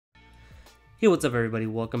Hey, what's up everybody?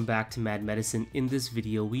 Welcome back to Mad Medicine. In this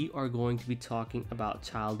video, we are going to be talking about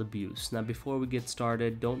child abuse. Now, before we get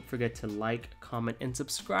started, don't forget to like, comment, and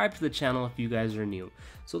subscribe to the channel if you guys are new.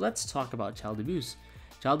 So let's talk about child abuse.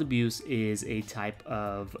 Child abuse is a type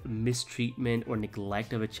of mistreatment or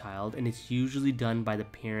neglect of a child, and it's usually done by the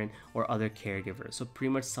parent or other caregiver. So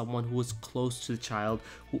pretty much someone who is close to the child,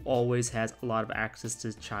 who always has a lot of access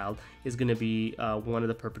to the child, is going to be one of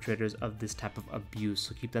the perpetrators of this type of abuse.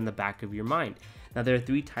 So keep that in the back of your mind. Now, there are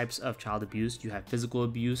three types of child abuse. You have physical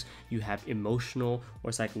abuse, you have emotional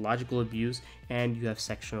or psychological abuse, and you have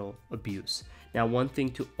sexual abuse. Now, one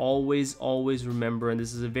thing to always remember, and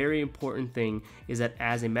this is a very important thing, is that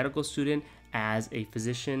as a medical student, as a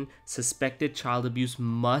physician, suspected child abuse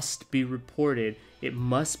must be reported. It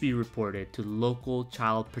must be reported to local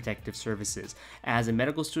child protective services. As a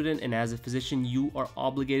medical student and as a physician, you are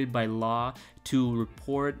obligated by law to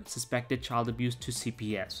report suspected child abuse to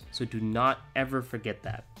CPS. So do not ever forget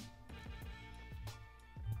that.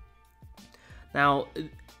 Now,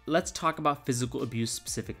 let's talk about physical abuse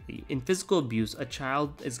specifically. In physical abuse, a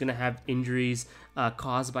child is going to have injuries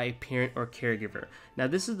caused by a parent or caregiver. Now,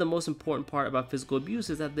 this is the most important part about physical abuse,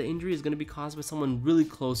 is that the injury is going to be caused by someone really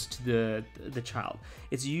close to the child.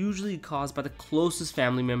 It's usually caused by the closest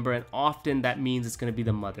family member, and often that means it's going to be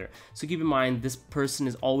the mother. So keep in mind, this person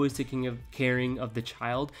is always caring of the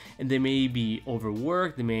child, and they may be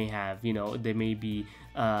overworked, they may have, they may be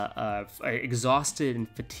exhausted and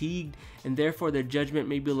fatigued, and therefore their judgment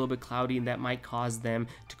may be a little bit cloudy, and that might cause them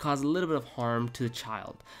to cause a little bit of harm to the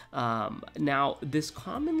child. Now, this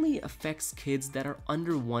commonly affects kids that are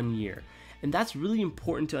under 1 year. And that's really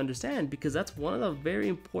important to understand, because that's one of the very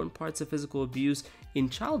important parts of physical abuse in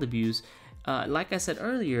child abuse. Like I said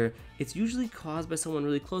earlier, it's usually caused by someone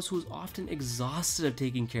really close who is often exhausted of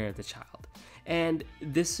taking care of the child. And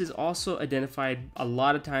this is also identified a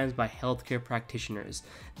lot of times by healthcare practitioners.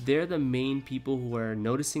 They're the main people who are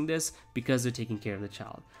noticing this because they're taking care of the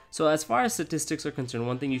child. So as far as statistics are concerned,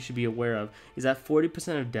 one thing you should be aware of is that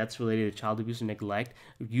 40% of deaths related to child abuse or neglect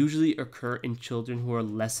usually occur in children who are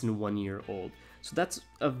less than 1 year old. So that's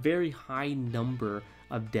a very high number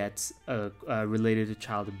of deaths related to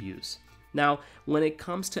child abuse. Now, when it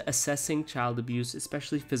comes to assessing child abuse,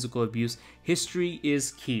 especially physical abuse, history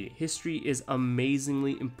is key. History is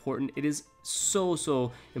amazingly important. It is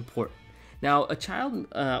so important. Now, a child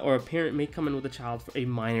or a parent may come in with a child for a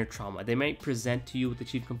minor trauma. They might present to you with the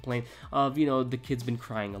chief complaint of, the kid's been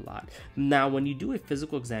crying a lot. Now, when you do a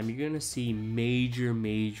physical exam, you're going to see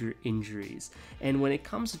major injuries. And when it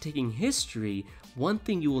comes to taking history, one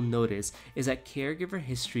thing you will notice is that caregiver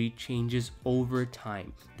history changes over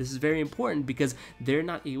time. This is very important because they're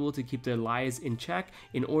not able to keep their lives in check,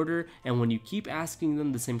 in order, and when you keep asking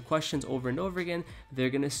them the same questions over and over again, they're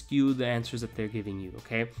going to skew the answers that they're giving you,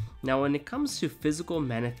 okay? Now, when it comes to physical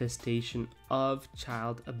manifestation of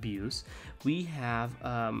child abuse, we have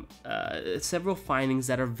several findings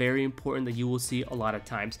that are very important that you will see a lot of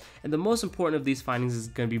times. And the most important of these findings is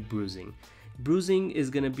going to be bruising. Bruising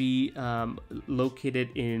is going to be located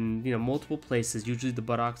in multiple places, usually the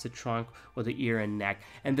buttocks, the trunk, or the ear and neck.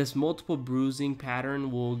 And this multiple bruising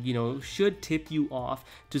pattern will should tip you off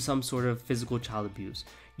to some sort of physical child abuse.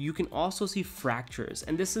 You can also see fractures,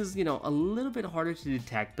 and this is a little bit harder to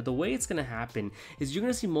detect, but the way it's going to happen is you're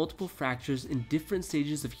going to see multiple fractures in different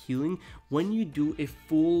stages of healing when you do a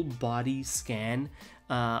full body scan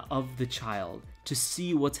of the child to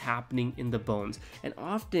see what's happening in the bones. And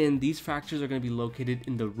often these fractures are going to be located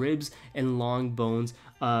in the ribs and long bones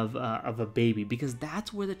of a baby, because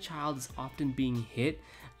that's where the child is often being hit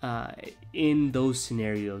in those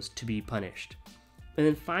scenarios to be punished. And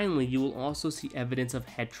then finally, you will also see evidence of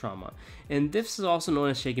head trauma. And this is also known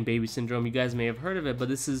as shaken baby syndrome. You guys may have heard of it, but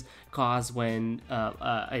this is caused when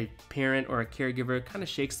a parent or a caregiver kind of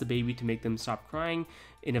shakes the baby to make them stop crying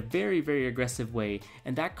in a very aggressive way.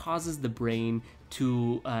 And that causes the brain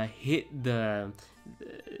to hit the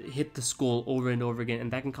skull over and over again,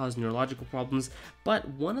 and that can cause neurological problems. But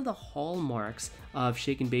one of the hallmarks of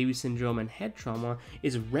shaken baby syndrome and head trauma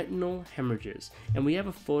is retinal hemorrhages, and we have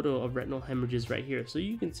a photo of retinal hemorrhages right here. So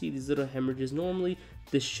you can see these little hemorrhages. Normally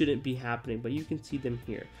this shouldn't be happening, but you can see them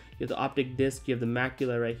here. You have the optic disc, you have the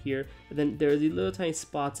macula right here, and then there are these little tiny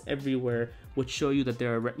spots everywhere which show you that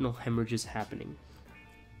there are retinal hemorrhages happening.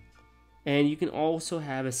 And you can also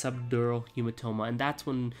have a subdural hematoma, and that's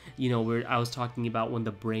when, where I was talking about when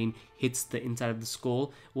the brain hits the inside of the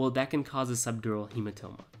skull. Well, that can cause a subdural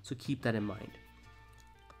hematoma, so keep that in mind.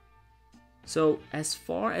 So as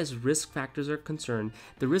far as risk factors are concerned,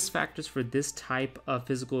 the risk factors for this type of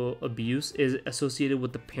physical abuse is associated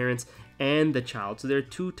with the parents and the child. So there are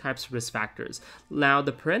two types of risk factors. Now,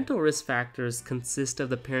 the parental risk factors consist of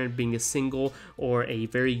the parent being a single or a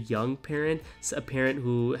very young parent, so a parent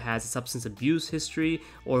who has a substance abuse history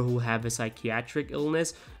or who have a psychiatric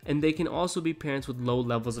illness, and they can also be parents with low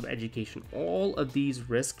levels of education. All of these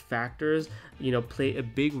risk factors, play a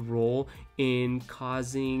big role in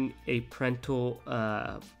causing a parental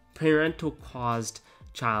caused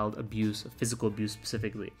child abuse, physical abuse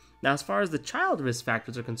specifically. Now, as far as the child risk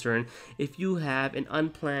factors are concerned, if you have an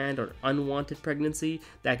unplanned or unwanted pregnancy,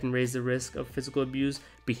 that can raise the risk of physical abuse.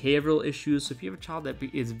 Behavioral issues, so if you have a child that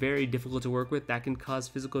is very difficult to work with, that can cause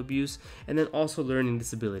physical abuse. And then also learning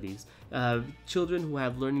disabilities. Children who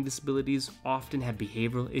have learning disabilities often have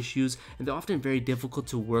behavioral issues, and they're often very difficult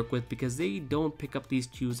to work with because they don't pick up these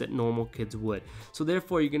cues that normal kids would. So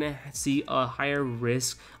therefore, you're going to see a higher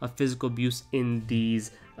risk of physical abuse in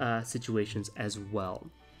these situations as well.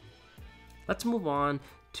 Let's move on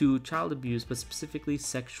to child abuse, but specifically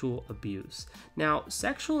sexual abuse. Now,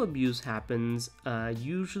 sexual abuse happens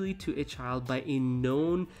usually to a child by a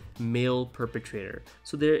known male perpetrator.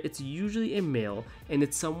 So it's usually a male, and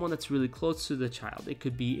it's someone that's really close to the child. It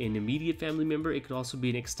could be an immediate family member. It could also be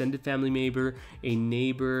an extended family member, a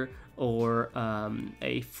neighbor, or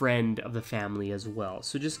a friend of the family as well.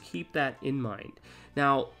 So just keep that in mind.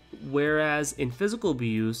 Now, whereas in physical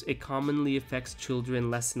abuse, it commonly affects children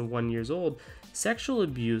less than 1 year old, sexual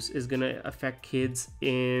abuse is going to affect kids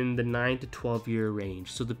in the 9 to 12 year range.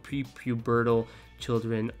 So the prepubertal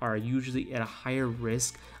children are usually at a higher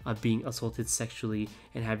risk of being assaulted sexually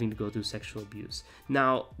and having to go through sexual abuse.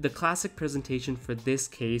 Now, the classic presentation for this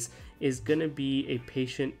case is going to be a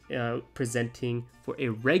patient presenting for a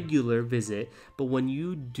regular visit, but when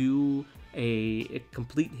you do a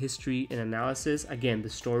complete history and analysis, again, the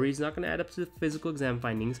story is not going to add up to the physical exam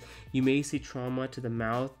findings. You may see trauma to the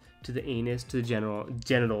mouth, to the anus, to the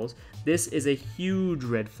genitals. This is a huge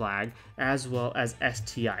red flag, as well as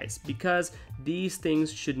STIs, because these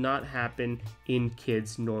things should not happen in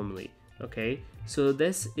kids normally. Okay, so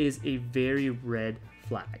this is a very red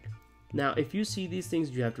flag. Now, if you see these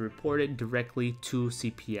things, you have to report it directly to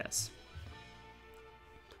CPS.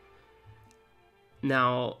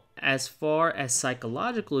 Now, as far as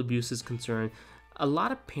psychological abuse is concerned, a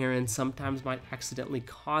lot of parents sometimes might accidentally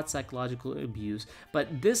cause psychological abuse,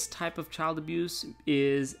 but this type of child abuse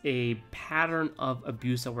is a pattern of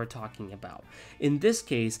abuse that we're talking about. In this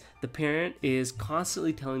case, the parent is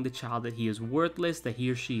constantly telling the child that he is worthless, that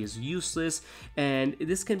he or she is useless, and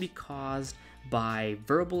this can be caused by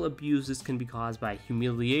verbal abuse. This can be caused by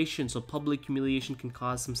humiliation. So public humiliation can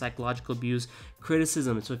cause some psychological abuse.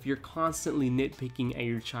 Criticism. So if you're constantly nitpicking at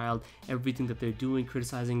your child, everything that they're doing,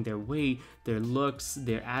 criticizing their weight, their looks,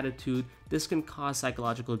 their attitude, this can cause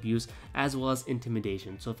psychological abuse, as well as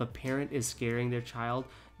intimidation. So if a parent is scaring their child,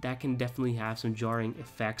 that can definitely have some jarring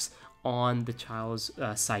effects on the child's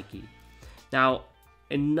psyche. Now,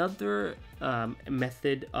 another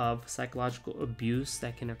method of psychological abuse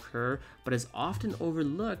that can occur but is often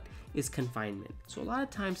overlooked is confinement. So a lot of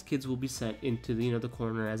times kids will be sent into the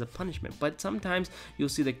corner as a punishment, but sometimes you'll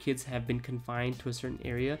see that kids have been confined to a certain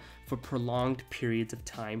area for prolonged periods of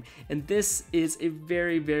time, and this is a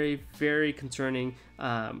very, very, very concerning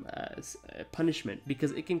punishment,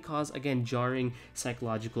 because it can cause, again, jarring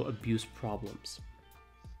psychological abuse problems.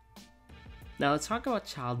 Now let's talk about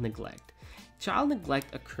child neglect. Child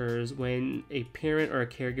neglect occurs when a parent or a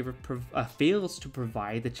caregiver fails to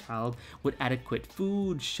provide the child with adequate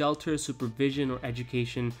food, shelter, supervision, or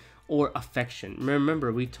education, or affection.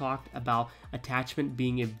 Remember, we talked about attachment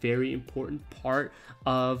being a very important part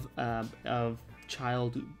of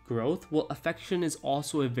child growth. Well, affection is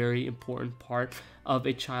also a very important part of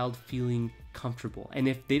a child feeling comfortable. And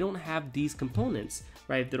if they don't have these components,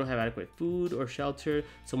 right, if they don't have adequate food or shelter,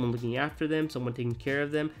 someone looking after them, someone taking care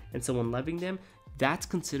of them, and someone loving them, that's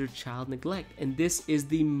considered child neglect. And this is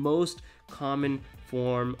the most common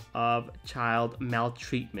form of child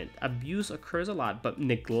maltreatment. Abuse occurs a lot, but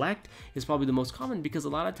neglect is probably the most common, because a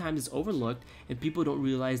lot of times it's overlooked and people don't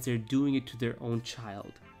realize they're doing it to their own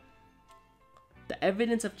child. The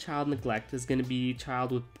evidence of child neglect is going to be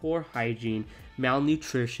child with poor hygiene,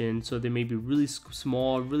 malnutrition, so they may be really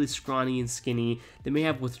small, really scrawny and skinny. They may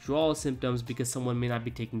have withdrawal symptoms because someone may not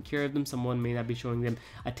be taking care of them, someone may not be showing them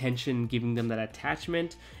attention and giving them that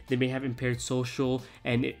attachment. They may have impaired social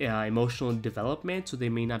and emotional development, so they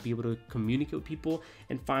may not be able to communicate with people.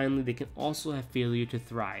 And finally, they can also have failure to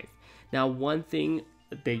thrive. Now, one thing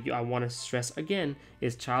that I want to stress again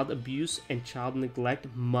is child abuse and child neglect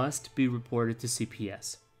must be reported to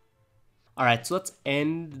CPS. Alright, so let's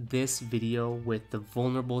end this video with the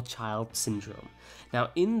vulnerable child syndrome. Now,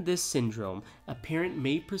 in this syndrome, a parent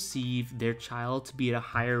may perceive their child to be at a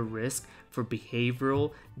higher risk for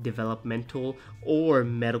behavioral, developmental, or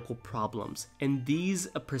medical problems. And these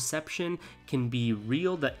perception can be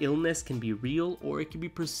real, the illness can be real, or it can be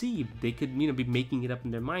perceived. They could, be making it up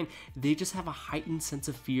in their mind. They just have a heightened sense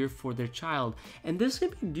of fear for their child. And this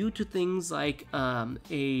can be due to things like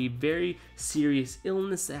a very serious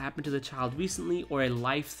illness that happened to the child recently, or a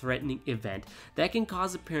life-threatening event that can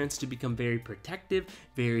cause the parents to become very protective,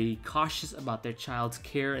 very cautious about their child's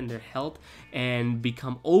care and their health, and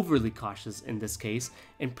become overly cautious in this case,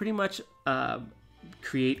 and pretty much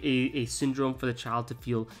create a syndrome for the child to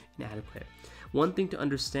feel inadequate. One thing to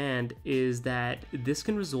understand is that this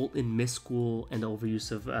can result in missed school and the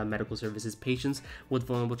overuse of medical services. Patients with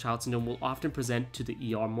vulnerable child syndrome will often present to the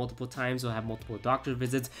ER multiple times. They'll have multiple doctor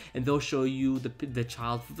visits, and they'll show you the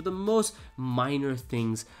child for the most minor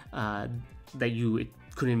things that you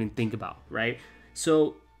couldn't even think about, right?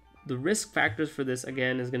 So the risk factors for this,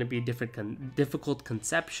 again, is going to be difficult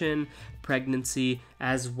conception, pregnancy,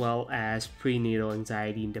 as well as prenatal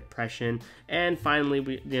anxiety and depression. And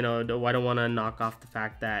finally, I don't want to knock off the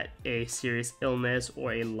fact that a serious illness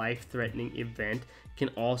or a life-threatening event can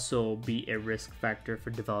also be a risk factor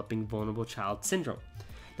for developing vulnerable child syndrome.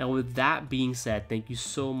 Now, with that being said, thank you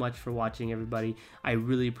so much for watching, everybody. I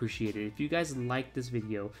really appreciate it. If you guys like this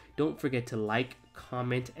video, don't forget to like,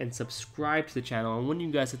 comment, and subscribe to the channel. And when you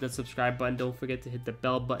guys hit that subscribe button, don't forget to hit the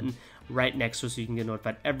bell button right next to it so you can get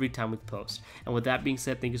notified every time we post. And with that being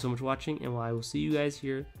said, thank you so much for watching, and I will see you guys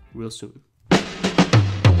here real soon.